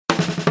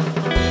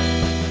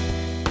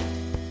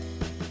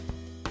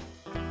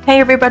Hey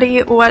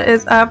everybody, what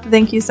is up?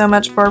 Thank you so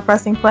much for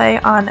pressing play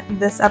on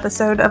this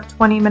episode of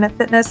 20 Minute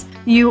Fitness.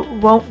 You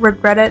won't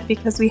regret it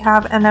because we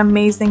have an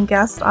amazing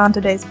guest on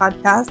today's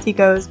podcast. He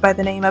goes by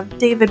the name of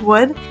David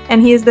Wood, and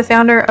he is the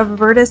founder of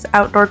Virtus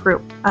Outdoor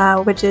Group,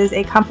 which is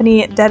a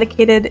company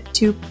dedicated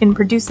in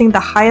producing the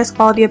highest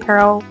quality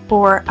apparel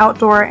for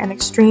outdoor and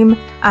extreme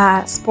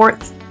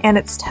sports. And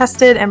it's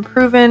tested and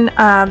proven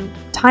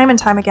time and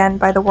time again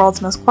by the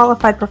world's most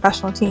qualified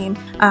professional team.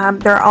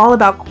 They're all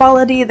about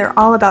quality, they're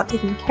all about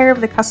taking care of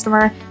the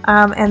customer,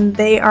 and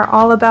they are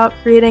all about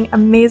creating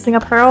amazing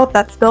apparel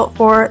that's built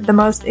for the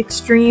most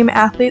extreme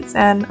athletes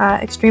and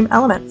extreme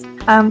elements.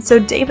 So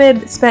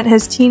David spent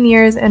his teen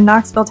years in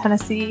Knoxville,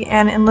 Tennessee,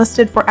 and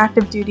enlisted for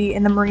active duty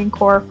in the Marine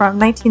Corps from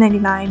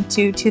 1999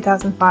 to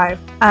 2005,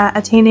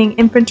 attaining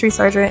infantry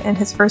sergeant in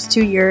his first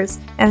 2 years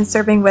and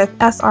serving with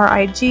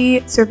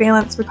SRIG,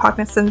 Surveillance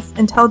Reconnaissance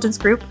Intelligence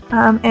Group,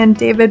 and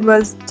David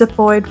was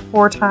deployed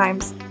 4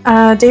 times.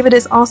 David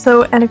is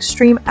also an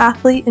extreme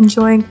athlete,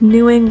 enjoying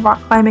canoeing,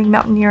 rock climbing,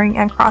 mountaineering,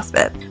 and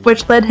CrossFit,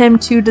 which led him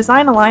to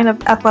design a line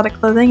of athletic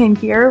clothing and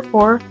gear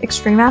for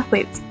extreme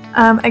athletes.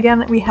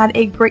 Again, we had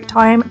a great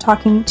time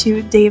talking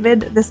to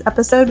David this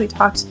episode. We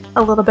talked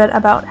a little bit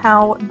about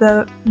how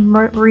the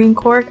Marine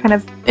Corps kind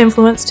of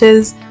influenced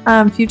his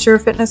future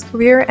fitness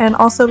career, and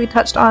also we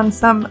touched on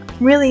some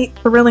really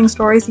thrilling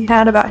stories he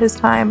had about his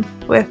time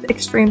with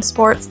extreme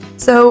sports.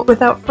 So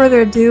without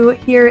further ado,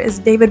 here is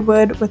David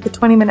Wood with the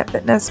 20 Minute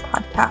Fitness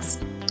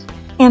podcast.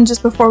 And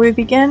just before we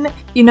begin,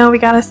 we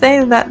gotta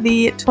say that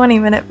the 20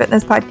 Minute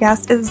Fitness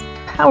podcast is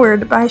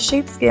powered by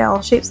ShapeScale.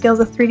 ShapeScale is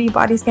a 3D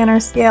body scanner,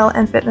 scale,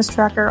 and fitness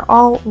tracker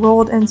all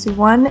rolled into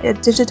one. It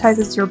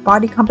digitizes your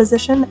body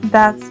composition,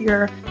 that's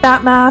your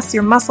fat mass,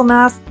 your muscle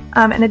mass,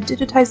 and it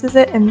digitizes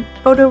it in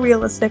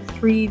photorealistic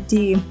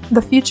 3D.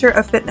 The future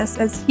of fitness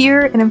is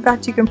here, and in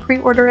fact, you can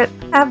pre-order it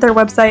at their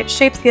website,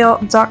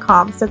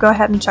 shapescale.com, so go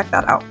ahead and check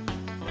that out.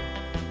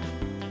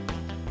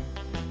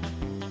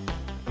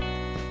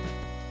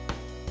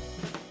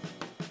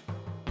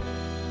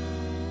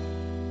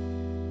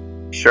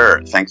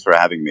 Sure. Thanks for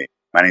having me.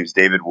 My name is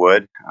David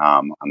Wood.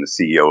 I'm the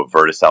CEO of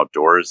Virtus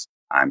Outdoors.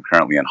 I'm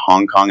currently in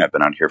Hong Kong. I've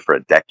been out here for a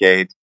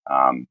decade.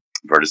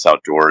 Virtus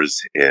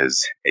Outdoors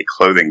is a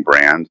clothing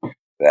brand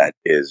that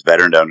is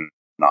veteran-owned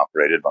and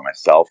operated by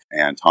myself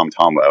and Tom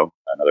Tomlow,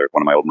 another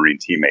one of my old Marine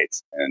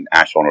teammates in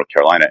Asheville, North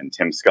Carolina, and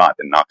Tim Scott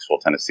in Knoxville,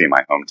 Tennessee,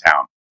 my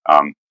hometown.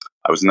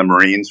 I was in the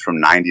Marines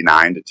from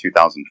 99 to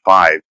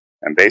 2005,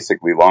 and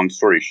basically, long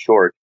story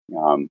short,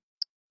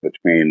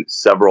 between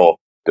several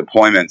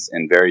deployments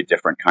in very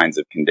different kinds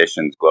of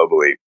conditions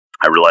globally,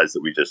 I realized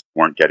that we just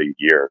weren't getting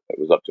gear that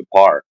was up to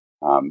par.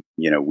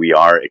 We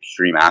are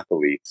extreme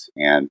athletes,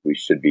 and we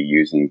should be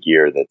using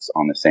gear that's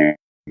on the same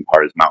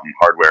par as Mountain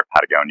Hardwear,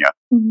 Patagonia,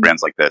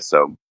 brands like this.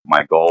 So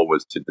my goal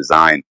was to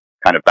design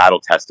kind of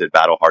battle-tested,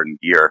 battle-hardened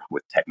gear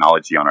with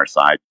technology on our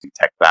side, using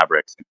tech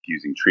fabrics,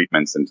 infusing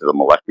treatments into the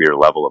molecular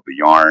level of the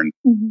yarn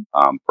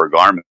per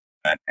garment,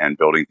 and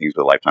building things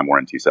with a lifetime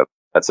warranty. So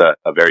that's a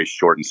very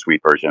short and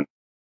sweet version.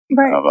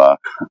 Right. Of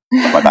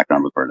my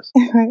background with Virtus.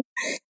 Right.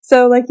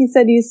 So like you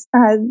said, you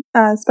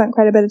had spent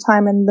quite a bit of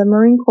time in the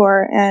Marine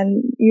Corps,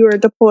 and you were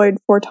deployed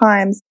 4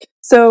 times.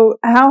 So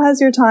how has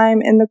your time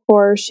in the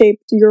Corps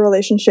shaped your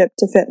relationship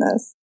to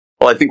fitness?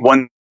 Well, I think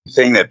one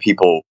thing that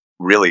people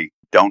really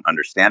don't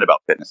understand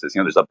about fitness is,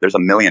 there's a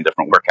million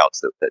different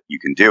workouts that you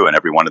can do, and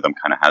every one of them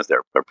kind of has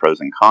their pros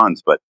and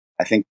cons. But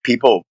I think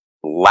people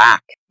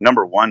lack,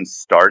 number one,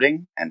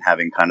 starting and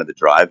having kind of the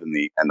drive and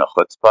the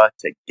chutzpah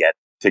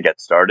to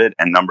get started.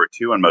 And number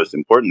 2, and most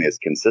importantly, is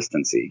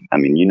consistency. I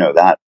mean, you know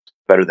that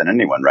better than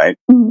anyone, right?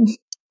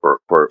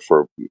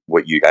 For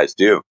what you guys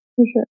do.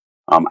 For sure.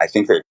 I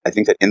think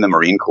that in the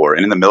Marine Corps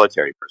and in the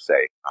military per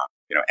se,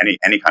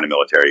 any kind of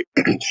military,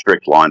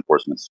 strict law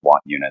enforcement, SWAT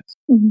units,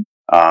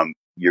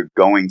 you're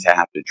going to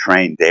have to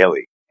train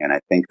daily. And I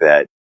think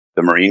that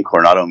the Marine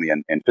Corps, not only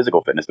in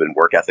physical fitness, but in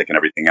work ethic and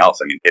everything else,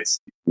 I mean, it's,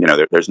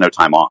 there's no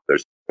time off.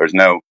 There's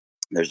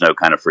no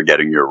kind of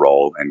forgetting your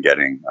role and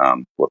getting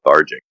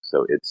lethargic.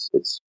 So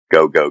it's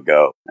go, go,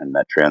 go. And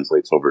that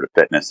translates over to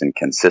fitness and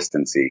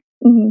consistency,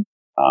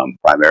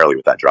 primarily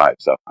with that drive.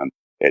 So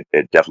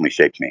it definitely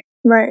shaped me.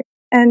 Right.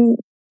 And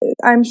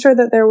I'm sure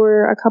that there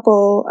were a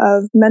couple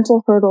of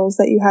mental hurdles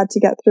that you had to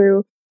get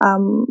through,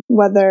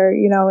 whether,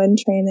 in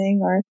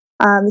training or,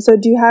 so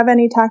do you have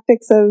any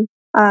tactics of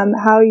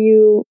how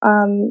you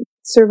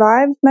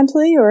survived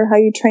mentally or how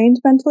you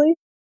trained mentally?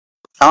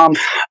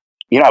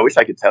 I wish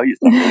I could tell you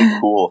some really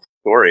cool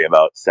story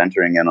about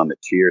centering in on the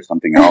chi or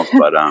something else,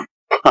 but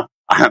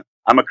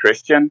I'm a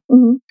Christian,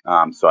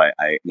 so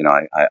I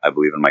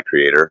believe in my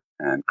Creator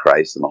and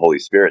Christ and the Holy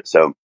Spirit.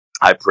 So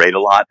I prayed a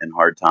lot in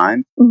hard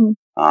times,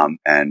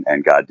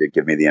 and God did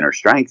give me the inner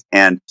strength.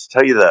 And to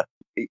tell you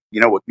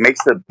what makes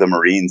the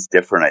Marines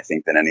different, I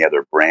think, than any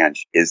other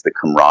branch is the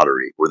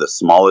camaraderie. We're the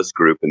smallest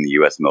group in the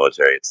U.S.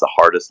 military. It's the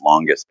hardest,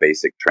 longest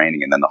basic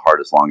training, and then the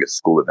hardest, longest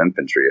school of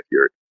infantry.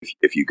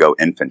 If you go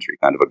infantry,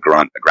 kind of a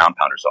ground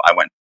pounder. So I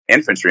went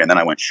infantry, and then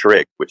I went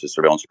SHRIG, which is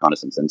Surveillance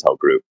Reconnaissance Intel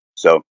Group.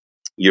 So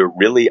you're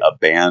really a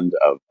band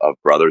of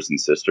brothers and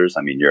sisters.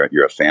 I mean,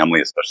 you're a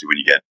family, especially when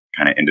you get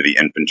kind of into the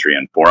infantry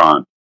and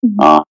forearm.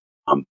 Mhm.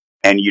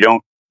 And you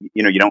don't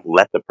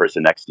let the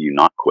person next to you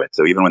not quit.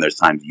 So even when there's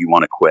times you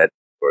want to quit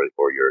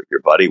or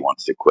your buddy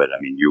wants to quit,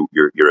 I mean,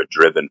 you're a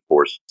driven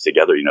force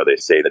together. They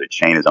say that a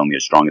chain is only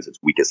as strong as its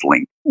weakest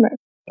link. Right.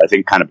 I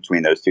think kind of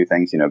between those two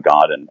things,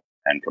 God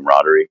and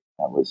camaraderie,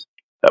 that was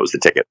the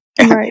ticket.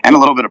 Right. And a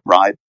little bit of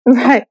pride.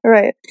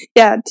 Right.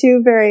 Yeah,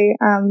 two very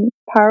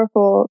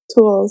powerful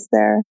tools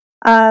there.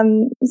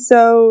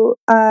 So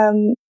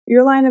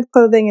your line of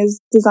clothing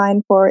is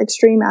designed for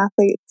extreme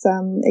athletes,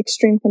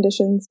 extreme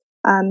conditions.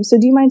 So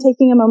do you mind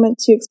taking a moment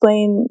to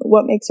explain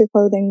what makes your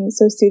clothing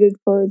so suited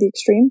for the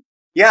extreme?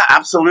 Yeah,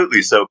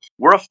 absolutely. So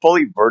we're a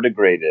fully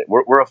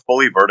we're a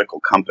fully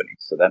vertical company.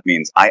 So that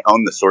means I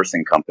own the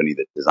sourcing company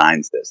that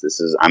designs this.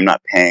 I'm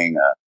not paying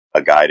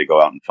a guy to go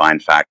out and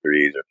find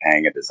factories or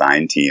paying a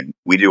design team.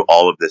 We do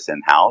all of this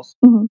in-house.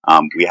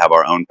 Mm-hmm. We have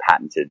our own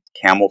patented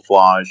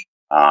camouflage,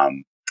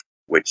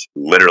 which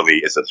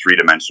literally is a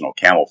three-dimensional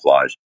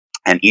camouflage.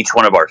 And each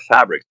one of our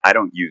fabrics, I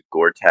don't use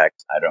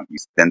Gore-Tex, I don't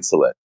use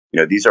Thinsulate.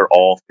 These are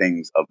all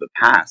things of the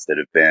past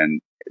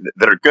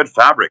that are good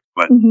fabrics,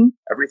 but Mm-hmm.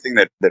 everything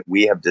that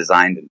we have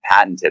designed and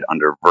patented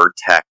under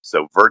Vertex.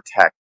 So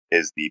Vertex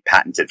is the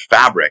patented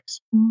fabrics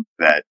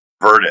that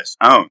Virtus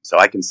owns. So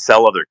I can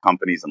sell other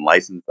companies and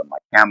license them, my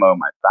camo,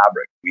 my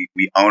fabric.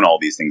 We own all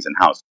these things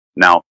in-house.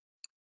 Now,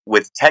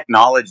 with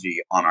technology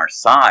on our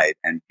side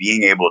and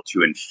being able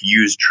to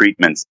infuse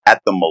treatments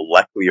at the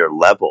molecular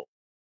level,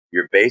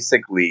 you're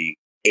basically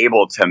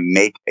able to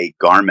make a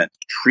garment's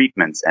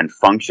treatments and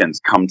functions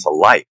come to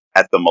life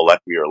at the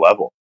molecular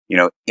level.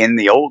 In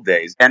the old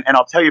days, and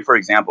I'll tell you, for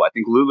example, I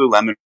think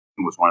Lululemon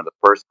was one of the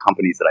first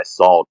companies that I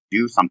saw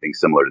do something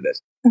similar to this.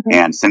 Okay.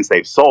 And since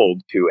they've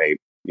sold to a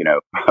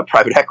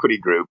private equity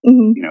group,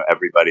 Mm-hmm.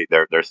 everybody,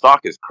 their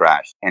stock has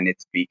crashed. And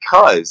it's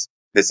because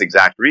this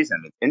exact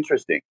reason. It's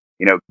interesting.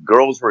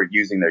 Girls were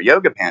using their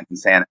yoga pants and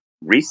saying,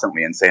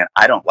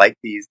 I don't like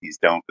these. These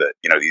don't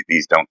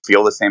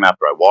feel the same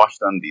after I wash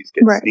them. These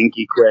get Right.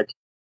 stinky quick.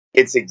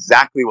 It's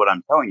exactly what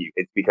I'm telling you.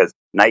 It's because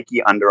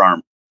Nike, Under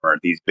Armour,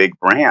 these big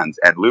brands,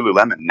 and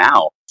Lululemon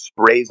now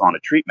sprays on a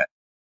treatment,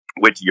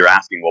 which you're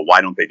asking, well,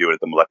 why don't they do it at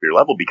the molecular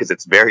level? Because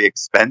it's very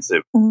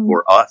expensive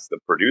for us, the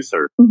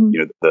producer, Mm-hmm.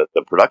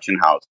 the production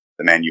house,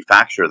 the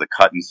manufacturer, the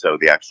cut and sew,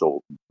 the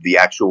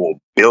actual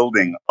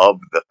building of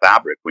the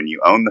fabric when you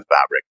own the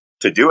fabric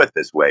to do it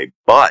this way.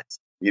 But,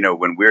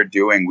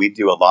 when we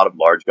do a lot of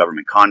large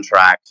government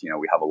contracts,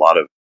 we have a lot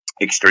of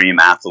extreme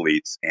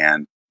athletes.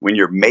 And when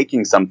you're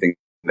making something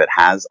that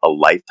has a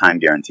lifetime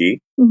guarantee,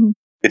 Mm-hmm.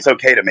 it's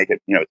okay to make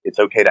it, it's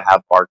okay to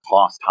have our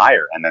cost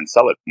higher and then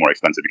sell it more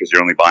expensive because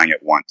you're only buying it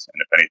once.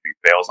 And if anything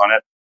fails on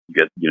it,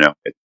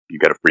 you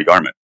get a free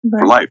garment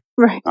for life.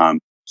 Right.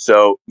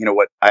 So,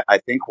 what I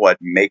think what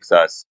makes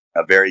us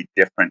a very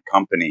different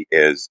company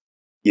is,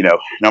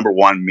 number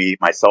one,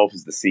 myself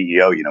as the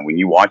CEO, when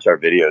you watch our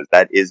videos,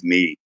 that is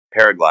me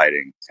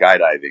paragliding,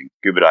 skydiving,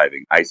 scuba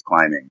diving, ice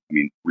climbing. I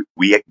mean,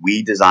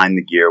 we design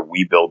the gear,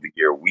 we build the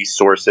gear, we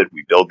source it,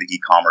 we build the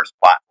e-commerce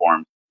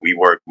platform. We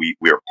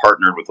are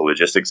partnered with the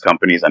logistics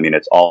companies. I mean,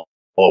 it's all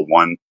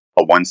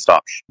a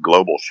one-stop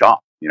global shop,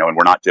 and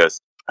we're not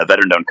just a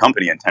veteran-owned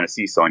company in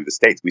Tennessee selling to the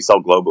States. We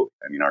sell globally.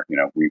 I mean,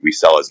 we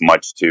sell as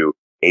much to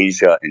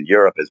Asia and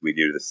Europe as we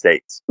do to the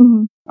States.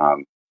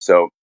 Mm-hmm.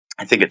 So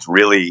I think it's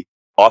really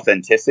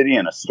authenticity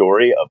and a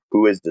story of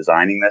who is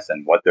designing this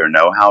and what their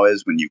know-how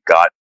is when you've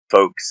got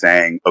folks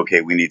saying,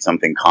 okay, we need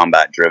something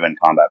combat-driven,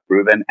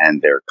 combat-proven,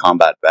 and they're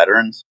combat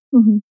veterans.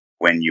 Mm-hmm.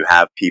 When you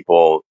have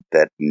people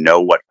that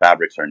know what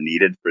fabrics are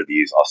needed for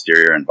these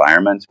austere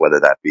environments, whether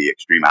that be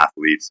extreme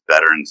athletes,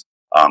 veterans,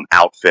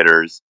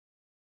 outfitters,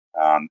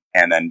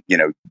 and then,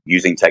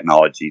 using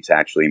technology to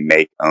actually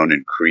make, own,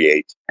 and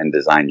create and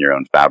design your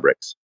own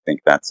fabrics. I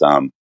think that's,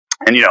 and,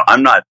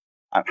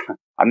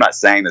 I'm not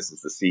saying this as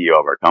the CEO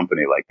of our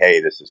company, like,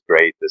 hey, this is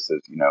great. This is,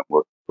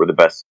 we're the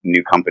best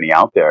new company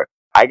out there.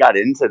 I got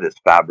into this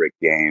fabric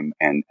game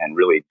and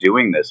really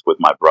doing this with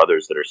my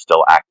brothers that are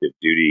still active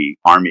duty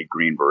Army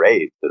Green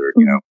Berets that are,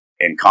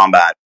 in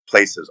combat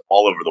places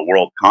all over the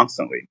world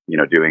constantly,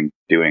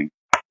 doing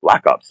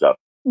Black Ops stuff.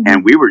 Mm-hmm.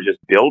 And we were just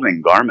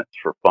building garments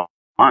for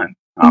fun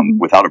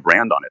without a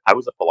brand on it. I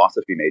was a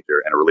philosophy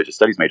major and a religious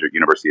studies major at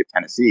University of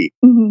Tennessee.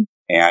 Mm-hmm.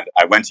 And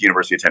I went to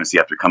University of Tennessee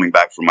after coming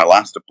back from my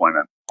last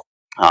deployment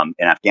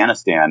in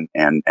Afghanistan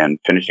and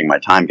finishing my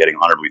time getting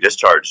honorably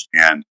discharged.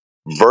 And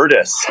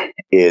Virtus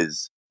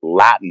is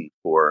Latin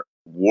for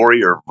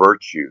warrior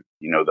virtue,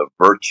 the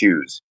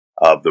virtues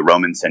of the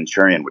Roman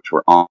centurion, which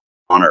were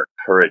honor,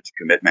 courage,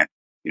 commitment,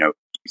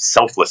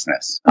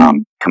 selflessness,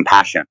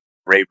 compassion,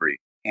 bravery.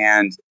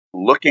 And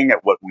looking at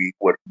what we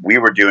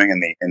were doing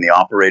in the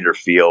operator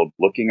field,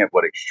 looking at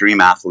what extreme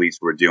athletes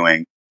were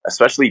doing,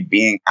 especially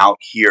being out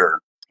here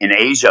in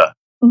Asia,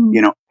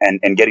 Mm-hmm.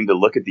 And getting to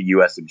look at the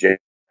U.S.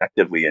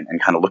 objectively and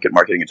kind of look at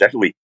marketing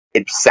objectively,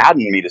 it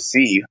saddened me to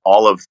see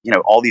all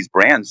these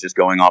brands just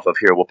going off of,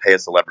 here, we'll pay a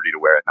celebrity to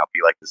wear it and I'll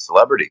be like the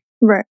celebrity.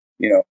 Right.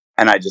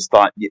 And I just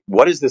thought,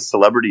 what has this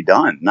celebrity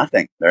done?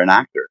 Nothing. They're an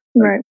actor.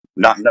 Right.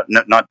 Not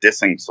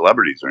dissing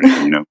celebrities or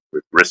anything,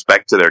 with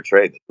respect to their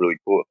trade. That's really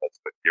cool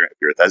if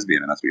you're a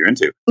thespian and that's what you're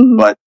into. Mm-hmm.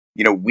 But,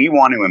 we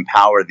want to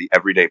empower the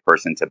everyday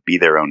person to be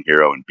their own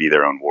hero and be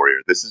their own warrior.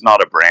 This is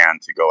not a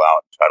brand to go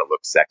out and try to look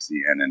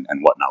sexy and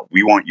whatnot.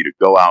 We want you to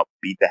go out,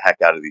 beat the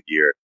heck out of the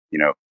gear,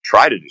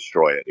 try to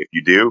destroy it. If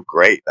you do,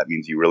 great. That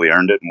means you really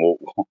earned it, and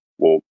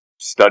we'll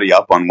study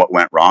up on what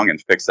went wrong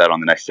and fix that on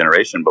the next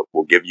generation, but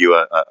we'll give you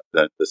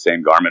the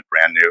same garment,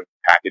 brand new,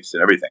 packaged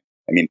and everything.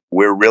 I mean,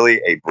 we're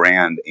really a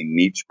brand, a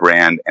niche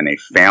brand, and a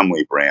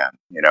family brand,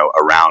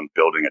 around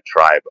building a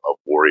tribe of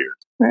warriors,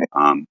 right.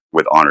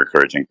 With honor,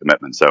 courage, and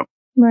commitment. So,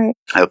 right.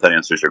 I hope that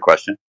answers your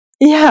question.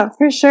 Yeah,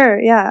 for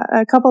sure. Yeah,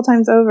 a couple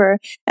times over.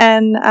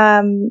 And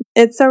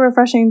it's so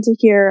refreshing to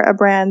hear a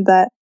brand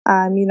that,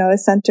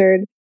 is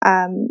centered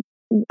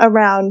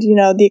around,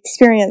 the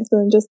experience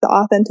and just the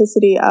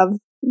authenticity of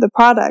the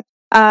product.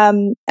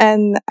 And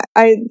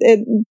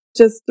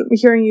just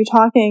hearing you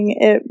talking,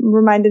 it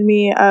reminded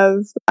me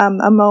of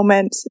a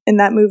moment in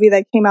that movie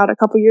that came out a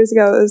couple years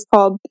ago. It was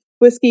called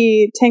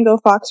Whiskey Tango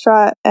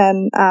Foxtrot,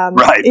 and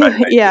right.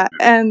 Yeah,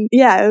 and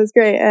yeah, it was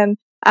great. And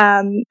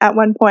at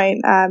one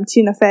point,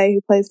 Tina Fey,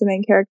 who plays the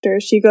main character,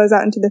 she goes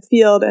out into the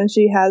field and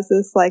she has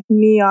this like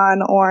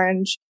neon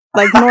orange,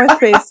 like North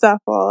Face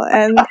duffel,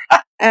 and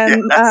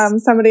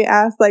yes. Somebody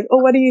asked like, "Oh,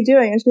 what are you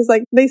doing?" And she's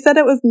like, "They said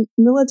it was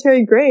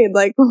military grade."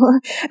 Like,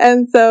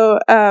 and so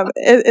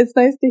it's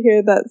nice to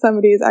hear that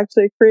somebody is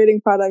actually creating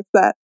products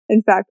that,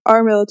 in fact,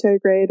 are military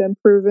grade and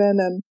proven,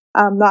 and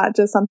not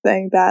just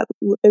something that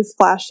is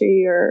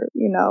flashy or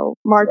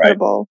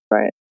marketable,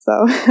 right?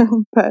 So,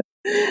 but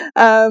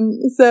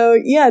so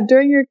yeah,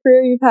 during your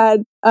career, you've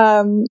had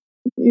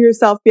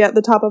yourself be at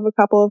the top of a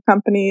couple of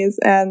companies,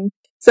 and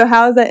so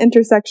how is that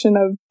intersection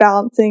of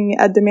balancing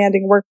a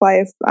demanding work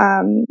life,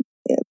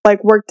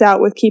 worked out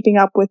with keeping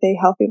up with a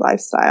healthy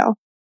lifestyle?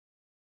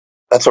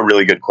 That's a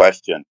really good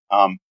question.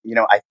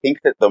 I think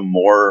that the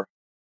more,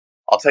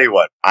 I'll tell you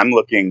what, I'm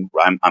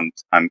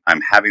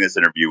having this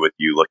interview with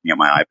you looking at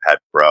my iPad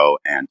Pro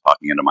and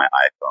talking into my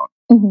iPhone.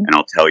 Mm-hmm. And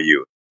I'll tell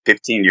you,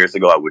 15 years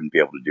ago, I wouldn't be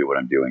able to do what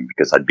I'm doing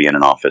because I'd be in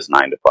an office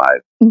 9 to 5.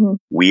 Mm-hmm.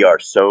 We are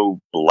so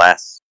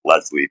blessed,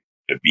 Leslie,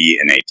 to be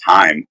in a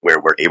time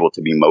where we're able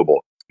to be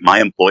mobile. My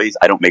employees,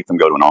 I don't make them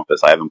go to an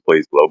office. I have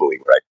employees globally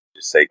where I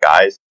just say,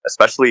 guys,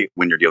 especially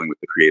when you're dealing with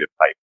the creative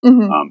type,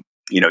 mm-hmm.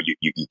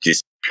 You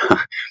just,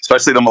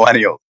 especially the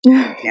millennials,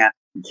 you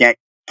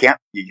can't,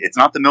 it's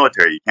not the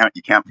military.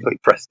 You can't really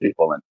press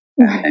people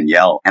and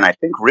yell. And I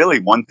think really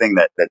one thing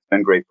that's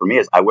been great for me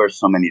is I wear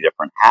so many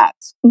different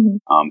hats. Mm-hmm.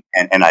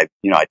 And I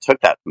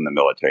took that from the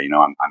military.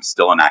 I'm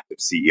still an active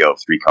CEO of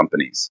 3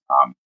 companies,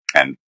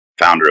 and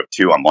founder of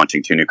 2. I'm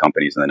launching 2 new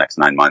companies in the next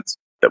 9 months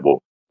that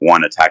will,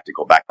 one, a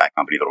tactical backpack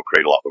company that will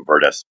cradle off of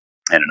Virtus,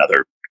 and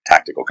another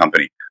tactical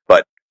company.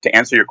 But to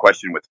answer your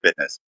question with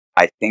fitness,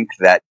 I think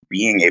that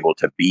being able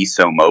to be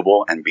so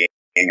mobile and being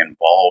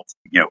involved,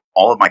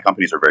 all of my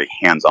companies are very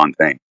hands-on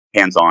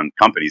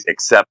companies,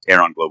 except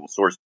Aeron Global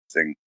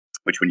Sourcing,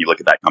 which when you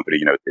look at that company,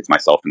 it's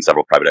myself and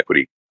several private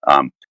equity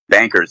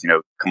bankers,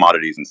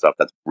 commodities and stuff.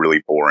 That's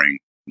really boring.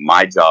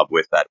 My job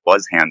with that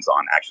was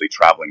hands-on, actually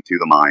traveling to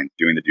the mine,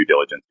 doing the due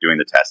diligence, doing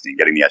the testing,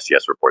 getting the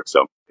SGS reports.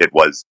 So it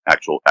was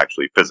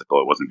actually physical.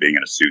 It wasn't being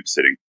in a suit,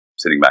 sitting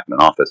back in an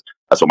office.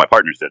 That's what my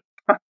partners did.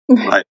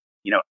 But,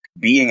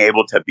 being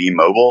able to be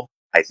mobile,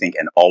 I think,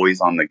 and always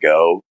on the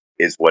go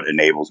is what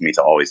enables me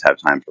to always have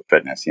time for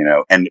fitness,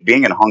 and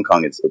being in Hong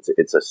Kong,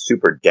 it's a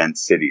super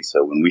dense city.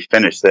 So when we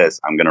finish this,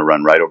 I'm going to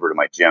run right over to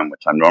my gym,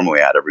 which I'm normally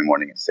at every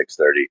morning at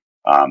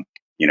 6:30.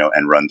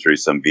 And run through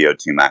some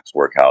VO2 max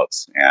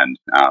workouts and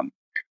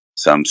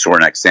some shore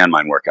neck sand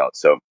mine workouts.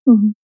 So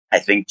mm-hmm. I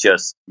think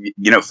just,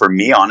 for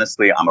me,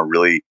 honestly, I'm a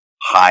really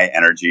high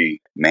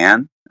energy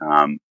man.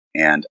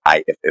 And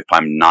if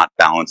I'm not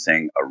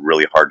balancing a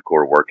really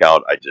hardcore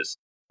workout, I've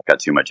got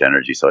too much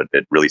energy. So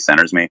it really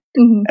centers me,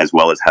 mm-hmm. as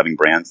well as having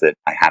brands that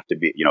I have to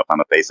be, if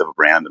I'm a face of a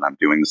brand and I'm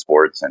doing the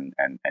sports and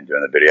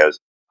doing the videos,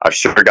 I've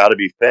sure got to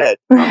be fit.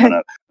 I'm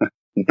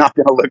not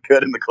going to look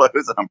good in the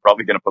clothes, and I'm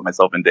probably going to put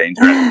myself in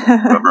danger.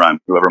 And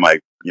whoever my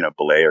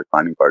belay or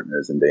climbing partner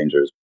is in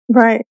danger as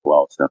right.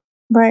 well. So.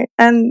 Right,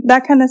 and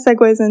that kind of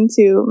segues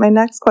into my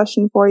next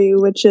question for you,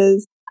 which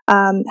is,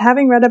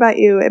 having read about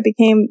you, it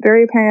became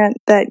very apparent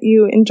that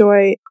you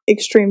enjoy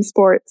extreme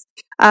sports.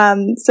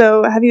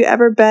 So have you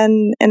ever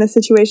been in a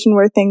situation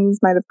where things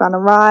might have gone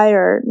awry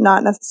or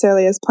not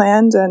necessarily as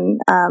planned?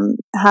 And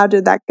how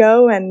did that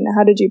go? And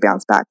how did you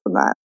bounce back from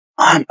that?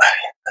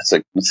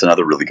 That's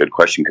another really good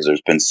question, because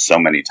there's been so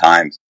many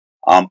times.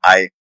 I'll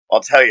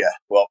tell you,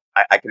 well,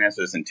 I can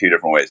answer this in 2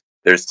 different ways.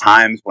 There's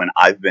times when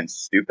I've been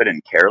stupid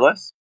and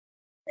careless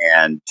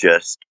and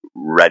just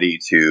ready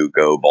to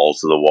go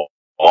balls to the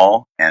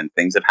wall, and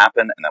things have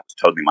happened, and that was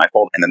totally my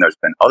fault. And then there's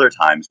been other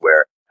times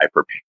where I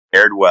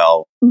prepared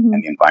well, mm-hmm.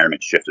 and the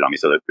environment shifted on me.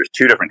 So there's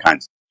two different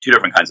kinds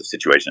of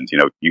situations.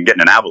 You can get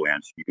in an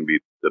avalanche, you can be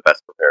the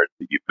best prepared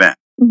that you've been,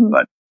 mm-hmm.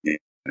 but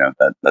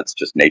that's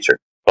just nature.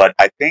 But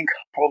I think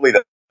probably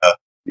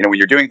when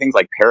you're doing things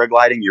like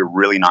paragliding, you're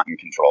really not in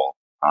control.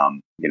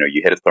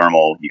 You hit a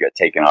thermal, you get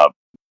taken up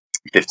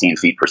 15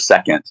 feet per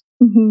second,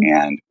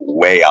 and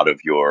way out of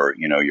your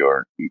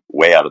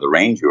way out of the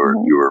range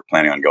you were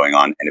planning on going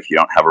on. And if you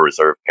don't have a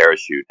reserve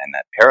parachute and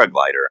that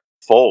paraglider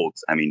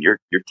folds, I mean, you're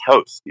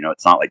toast.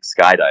 It's not like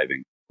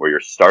skydiving where you're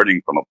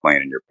starting from a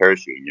plane and you're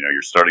parachuting.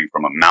 You're starting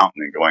from a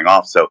mountain and going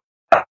off. So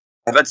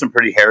I've had some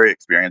pretty hairy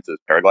experiences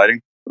paragliding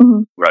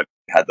where I've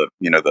had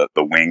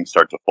the wing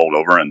start to fold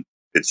over, and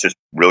it's just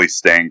really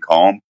staying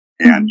calm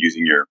and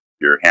using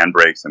your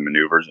handbrakes and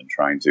maneuvers and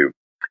trying to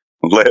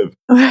live.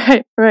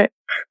 Right.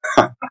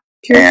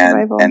 Pure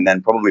survival. And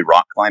then probably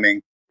rock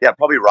climbing. Yeah,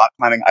 probably rock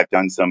climbing. I've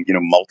done some,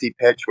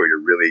 multi-pitch where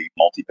you're really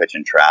multi-pitch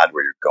and trad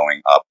where you're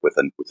going up with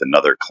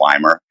another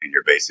climber, and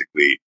you're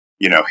basically,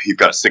 you've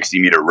got a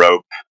 60-meter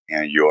rope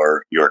and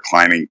you're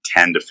climbing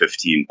 10 to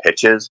 15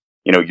 pitches.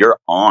 You're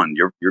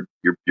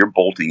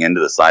bolting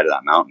into the side of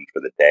that mountain for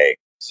the day.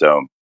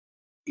 So,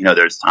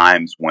 there's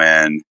times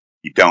when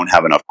you don't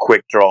have enough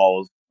quick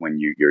draws, when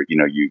you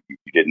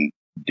didn't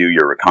do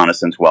your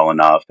reconnaissance well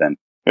enough. And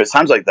there's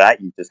times like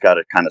that, you just got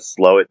to kind of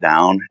slow it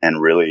down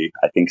and really,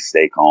 I think,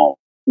 stay calm.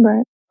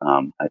 Right.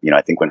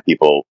 I think when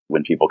people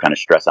kind of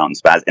stress out and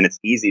spaz, and it's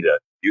easy to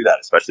do that,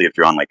 especially if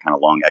you're on like kind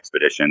of long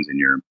expeditions and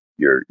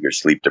you're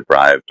sleep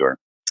deprived or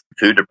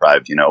food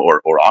deprived,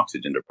 or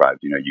oxygen deprived,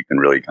 you can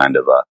really kind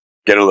of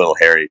get a little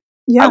hairy.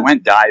 Yeah. I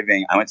went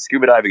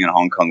scuba diving in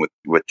Hong Kong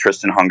with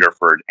Tristan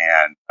Hungerford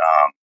and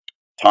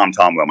Tom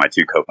Tomlow, my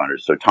two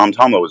co-founders. So Tom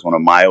Tomlow was one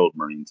of my old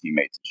Marine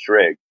teammates at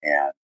Shrig,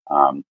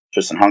 and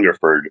Tristan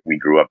Hungerford, we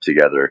grew up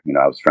together.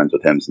 I was friends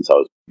with him since I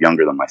was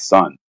younger than my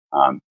son.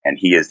 And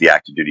he is the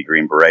active duty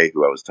Green Beret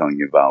who I was telling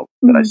you about,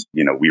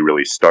 that we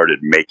really started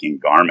making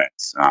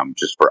garments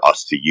just for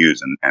us to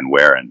use and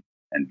wear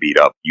and beat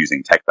up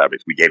using tech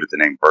fabrics. We gave it the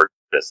name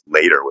Virtus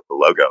later with the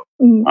logo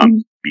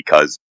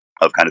because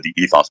of kind of the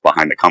ethos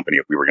behind the company.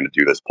 If we were going to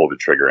do this, pull the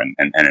trigger and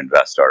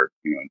invest our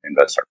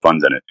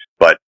funds in it.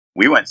 But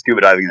we went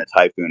scuba diving in a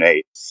Typhoon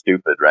 8.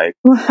 Stupid, right?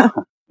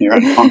 Wow. You're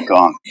in Hong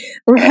Kong.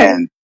 Right.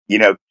 And,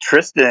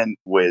 Tristan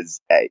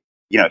was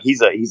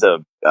he's a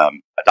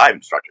dive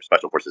instructor,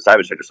 Special Forces dive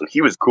instructor. So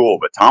he was cool.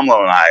 But Tomlow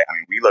and I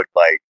mean, we looked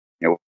like,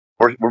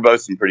 we're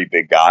both some pretty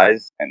big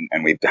guys,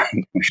 and we've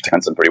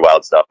done some pretty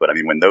wild stuff. But I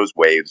mean, when those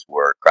waves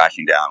were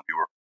crashing down, we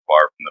were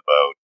far from the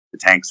boat. The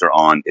tanks are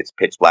on. It's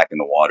pitch black in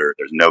the water.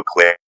 There's no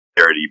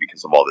clarity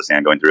because of all the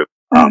sand going through.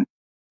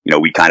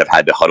 We kind of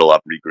had to huddle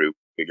up, regroup,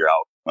 figure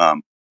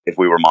out if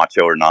we were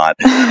macho or not,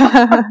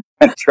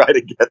 and try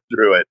to get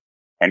through it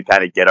and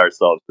kind of get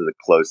ourselves to the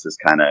closest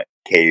kind of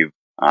cave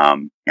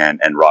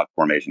and rock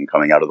formation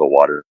coming out of the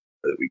water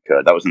that we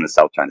could. That was in the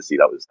South China Sea.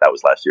 That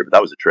was last year, but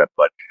that was a trip.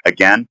 But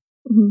again,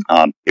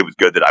 it was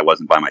good that I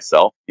wasn't by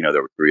myself. There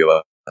were three of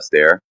us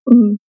there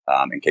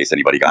in case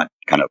anybody got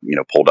kind of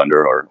pulled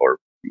under or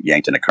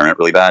yanked in a current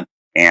really bad.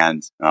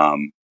 And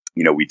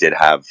we did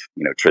have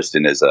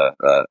Tristan is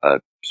a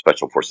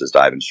Special Forces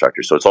dive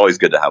instructor, so it's always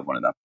good to have one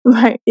of them.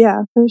 Right.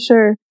 Yeah, for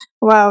sure.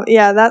 Wow.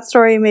 Yeah, that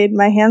story made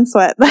my hands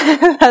sweat.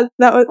 that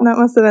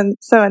must have been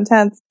so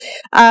intense.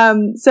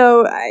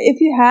 So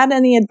if you had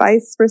any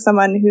advice for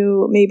someone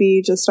who may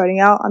be just starting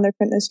out on their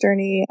fitness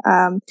journey,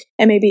 and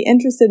may be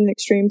interested in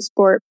extreme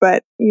sport,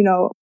 but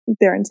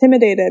they're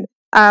intimidated,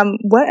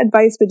 what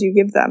advice would you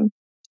give them?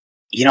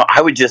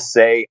 I would just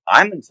say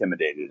I'm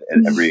intimidated at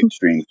every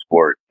extreme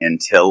sport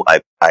until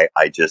I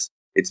just,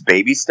 it's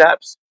baby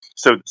steps.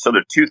 So there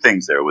are two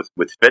things there with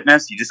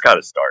fitness. You just got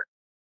to start.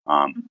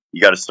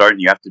 You got to start,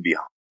 and you have to be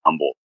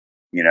humble.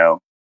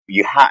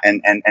 You have,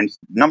 and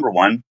number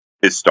one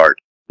is start.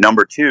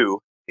 Number two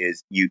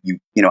is you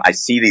I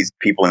see these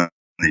people in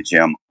the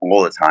gym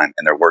all the time,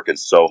 and they're working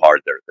so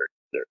hard.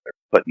 They're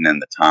putting in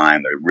the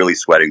time. They're really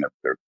sweating.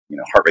 Their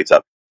heart rate's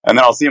up, and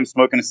then I'll see them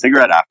smoking a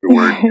cigarette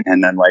afterward,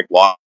 and then like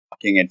walking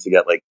in to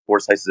get like 4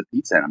 slices of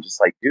pizza, and I'm just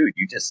like, dude,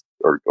 you just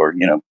or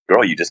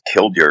girl, you just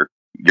killed your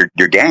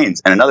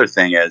gains. And another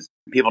thing is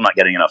people not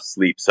getting enough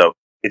sleep. So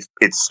it's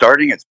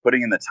starting, it's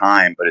putting in the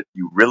time, but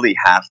you really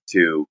have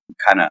to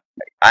kind of,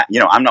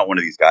 I'm not one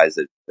of these guys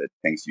that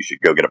thinks you should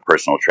go get a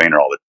personal trainer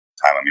all the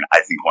time. I mean,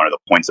 I think one of the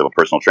points of a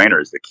personal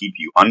trainer is to keep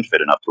you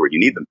unfit enough to where you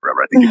need them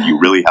forever. I think if you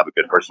really have a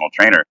good personal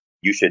trainer,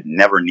 you should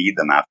never need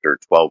them after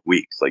 12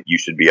 weeks. Like you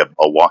should be a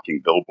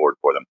walking billboard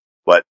for them.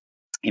 But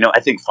I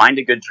think find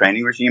a good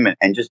training regime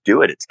and just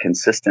do it. It's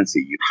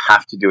consistency. You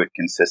have to do it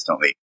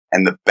consistently.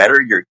 And the better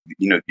you're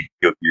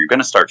going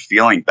to start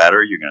feeling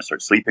better. You're going to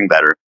start sleeping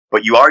better,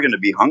 but you are going to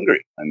be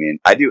hungry. I mean,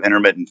 I do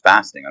intermittent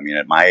fasting. I mean,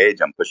 at my age,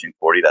 I'm pushing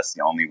 40. That's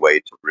the only way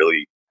to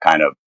really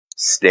kind of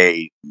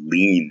stay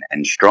lean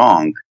and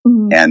strong,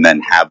 and then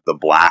have the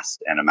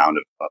blast and amount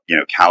of,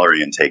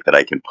 calorie intake that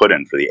I can put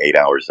in for the 8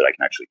 hours that I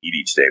can actually eat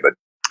each day. But,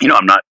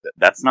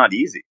 that's not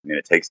easy. I mean,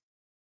 it takes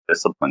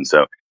discipline.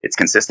 So it's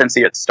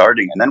consistency, it's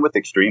starting. And then with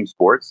extreme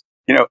sports,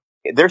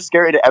 they're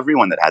scary to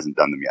everyone that hasn't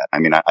done them yet. I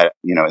mean, I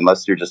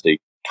unless you're just a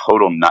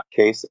total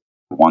nutcase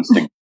who wants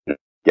to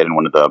get in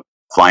one of the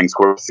flying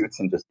squirrel suits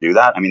and just do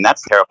that. I mean,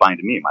 that's terrifying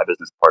to me. My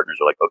business partners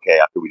are like, okay,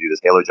 after we do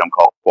this halo jump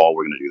call,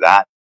 we're going to do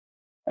that.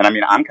 And I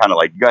mean, I'm kind of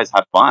like, you guys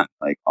have fun.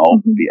 Like, I'll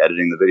be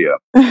editing the video.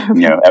 I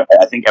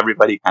think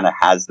everybody kind of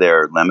has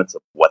their limits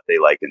of what they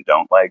like and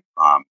don't like.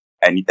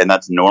 And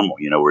that's normal.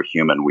 We're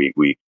human.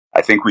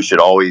 I think we should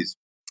always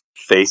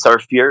face our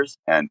fears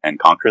and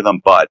conquer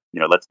them. But,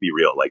 let's be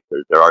real. Like,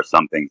 there are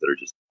some things that are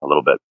just a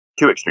little bit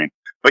too extreme.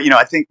 But,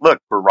 I think, look,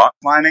 for rock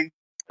climbing,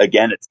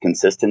 again, it's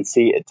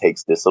consistency. It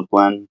takes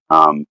discipline.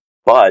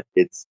 But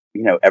it's,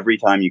 every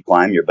time you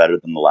climb, you're better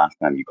than the last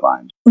time you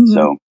climbed.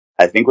 So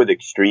I think with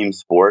extreme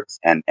sports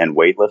and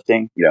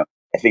weightlifting,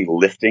 I think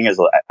lifting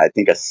I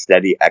think a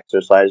steady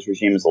exercise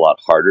regime is a lot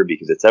harder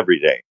because it's every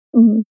day.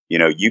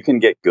 You can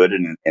get good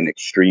in an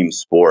extreme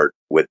sport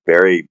with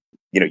very,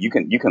 you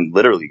can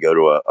literally go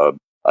to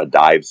a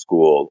dive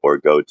school or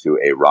go to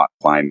a rock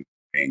climbing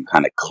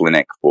kind of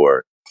clinic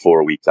for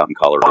 4 weeks out in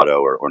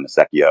Colorado or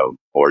Niseko,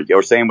 or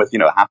same with,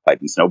 half pipe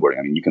and snowboarding.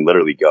 I mean, you can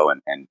literally go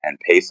and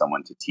pay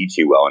someone to teach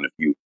you well. And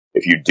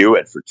if you do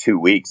it for 2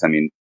 weeks, I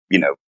mean,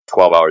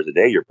 12 hours a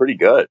day, you're pretty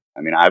good.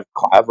 I mean, I've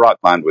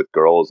rock climbed with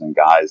girls and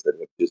guys that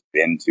have just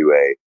been to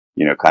a,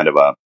 kind of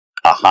a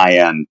high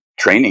end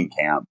training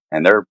camp,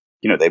 and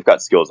they've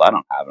got skills I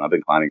don't have, and I've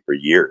been climbing for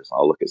years.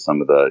 I'll look at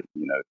some of the,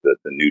 the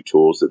new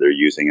tools that they're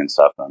using and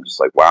stuff, and I'm just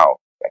like, wow,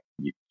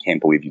 you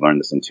can't believe you learned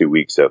this in 2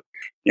 weeks. So,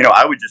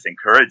 I would just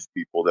encourage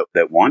people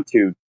that want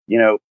to,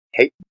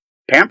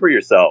 pamper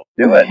yourself,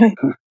 do it.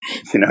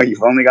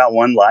 You've only got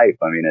one life.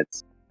 I mean,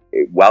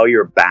 while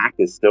your back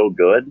is still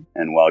good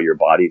and while your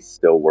body's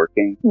still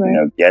working,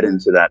 get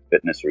into that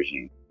fitness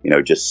regime.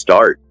 Just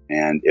start.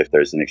 And if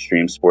there's an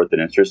extreme sport that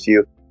interests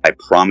you, I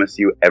promise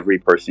you, every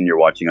person you're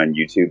watching on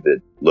YouTube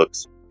that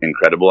looks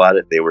incredible at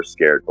it, they were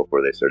scared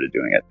before they started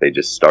doing it. They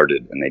just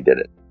started and they did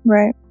it.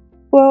 Right.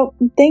 Well,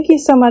 thank you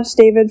so much,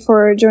 David,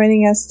 for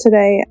joining us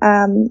today.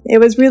 It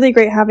was really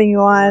great having you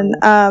on.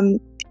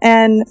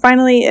 And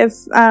finally,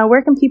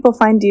 where can people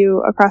find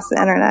you across the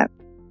internet?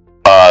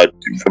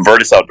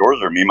 Virtus Outdoors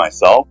or me,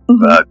 myself.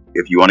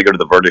 If you want to go to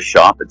the Virtus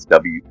shop, it's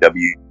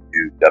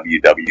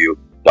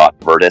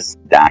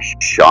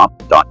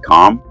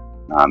www.virtus-shop.com.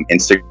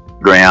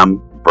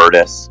 Instagram,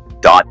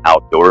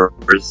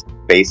 virtus.outdoors.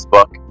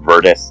 Facebook,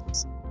 Virtus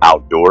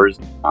Outdoors.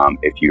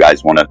 If you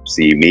guys want to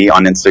see me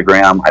on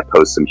Instagram, I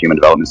post some human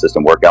development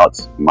system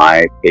workouts.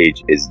 My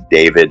page is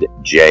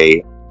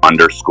DavidJ_Wood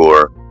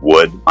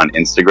on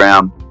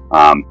Instagram.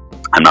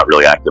 I'm not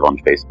really active on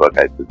Facebook.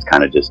 It's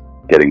kind of just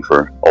getting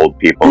for old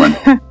people and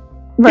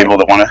people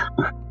that want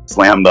to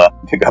slam the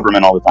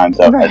government all the time.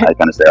 So I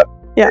kind of stay up.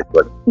 Yeah,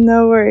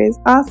 no worries.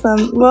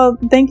 Awesome. Well,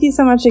 thank you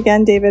so much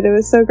again, David. It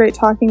was so great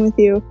talking with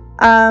you.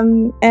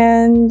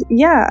 And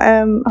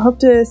yeah, hope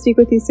to speak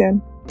with you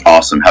soon.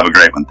 Awesome. Have a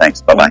great one.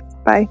 Thanks. Bye-bye.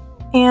 Bye.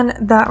 And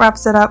that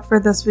wraps it up for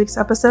this week's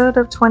episode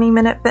of 20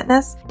 Minute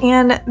Fitness.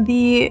 And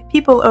the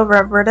people over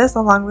at Virtus,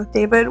 along with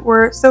David,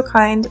 were so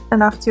kind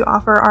enough to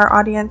offer our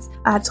audience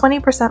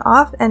 20%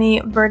 off any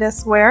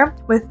Virtus wear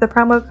with the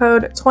promo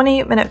code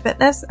 20 Minute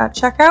Fitness at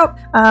checkout.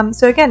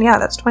 So again,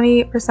 that's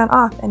 20%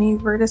 off any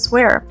Virtus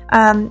wear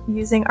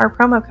using our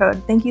promo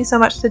code. Thank you so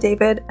much to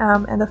David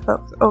and the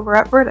folks over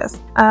at Virtus.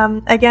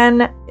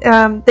 Again,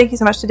 thank you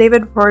so much to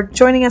David for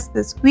joining us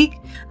this week.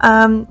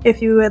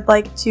 If you would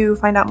like to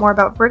find out more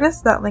about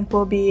Virtus, that link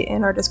will be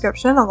in our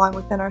description along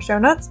with in our show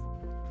notes.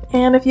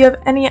 And if you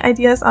have any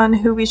ideas on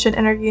who we should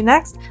interview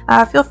next,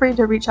 feel free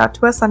to reach out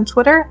to us on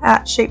Twitter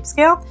at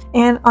Shapescale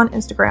and on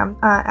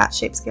Instagram at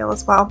Shapescale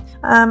as well.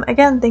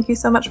 Again, thank you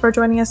so much for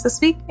joining us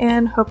this week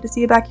and hope to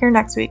see you back here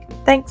next week.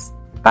 Thanks.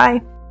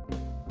 Bye.